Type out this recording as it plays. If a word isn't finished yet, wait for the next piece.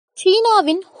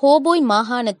சீனாவின் ஹோபோய்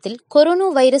மாகாணத்தில் corona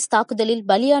virus தாக்குதலில்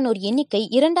பலியானோர் எண்ணிக்கை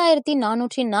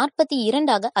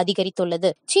 2442 அதிகரித்துள்ளது.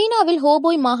 சீனாவில்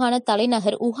ஹோபோய் மாகாண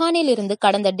தலைநகர் உஹானில் இருந்து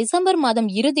கடந்த டிசம்பர் மாதம்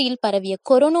இறுதியில் பரவிய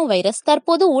கொரோனா வைரஸ்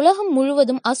தற்போது உலகம்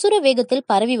முழுவதும் அசுர வேகத்தில்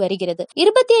பரவி வருகிறது.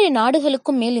 27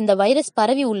 நாடுகளுக்கும் மேல் இந்த வைரஸ்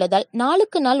பரவி உள்ளதால்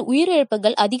நாளுக்கு நாள்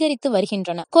உயிரிழப்புகள் அதிகரித்து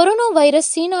வருகின்றன. கொரோனா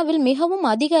வைரஸ் சீனாவில் மிகவும்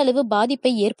அதிக அளவு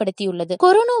பாதிப்பை ஏற்படுத்தியுள்ளது.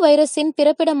 கொரோனா வைரஸின்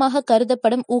பிறப்பிடமாக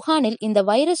கருதப்படும் உஹானில் இந்த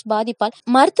வைரஸ் பாதிப்பால்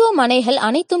மருத்துவமனைகள்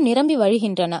அனைத்தும் நிரம்பி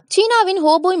வழிகின்றன. சீனாவின்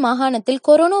ஹோபோய் மாகாணத்தில்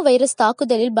கொரோனா வைரஸ்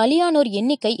தாக்குதலில் பலியானோர்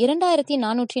எண்ணிக்கை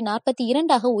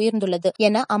 2442 உயர்ந்துள்ளது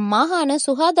என அம்மாகாண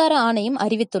சுகாதார ஆணையம்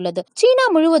அறிவித்துள்ளது. சீனா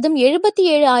முழுவதும்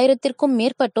 77,000-க்கும்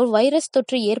மேற்பட்டோர் வைரஸ்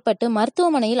தொற்று ஏற்பட்டு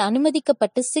மருத்துவமனையில்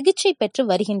அனுமதிக்கப்பட்டு சிகிச்சை பெற்று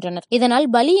வருகின்றனர். இதனால்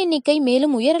பலி எண்ணிக்கை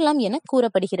மேலும் உயரலாம் என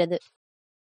கூறப்படுகிறது.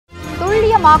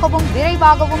 துல்லியமாகவும்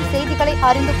விரைவாகவும் செய்திகளை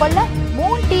அறிந்து கொள்ள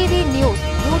மூன் டிவி நியூஸ்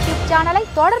யூடியூப் சேனலை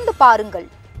தொடர்ந்து பாருங்கள்.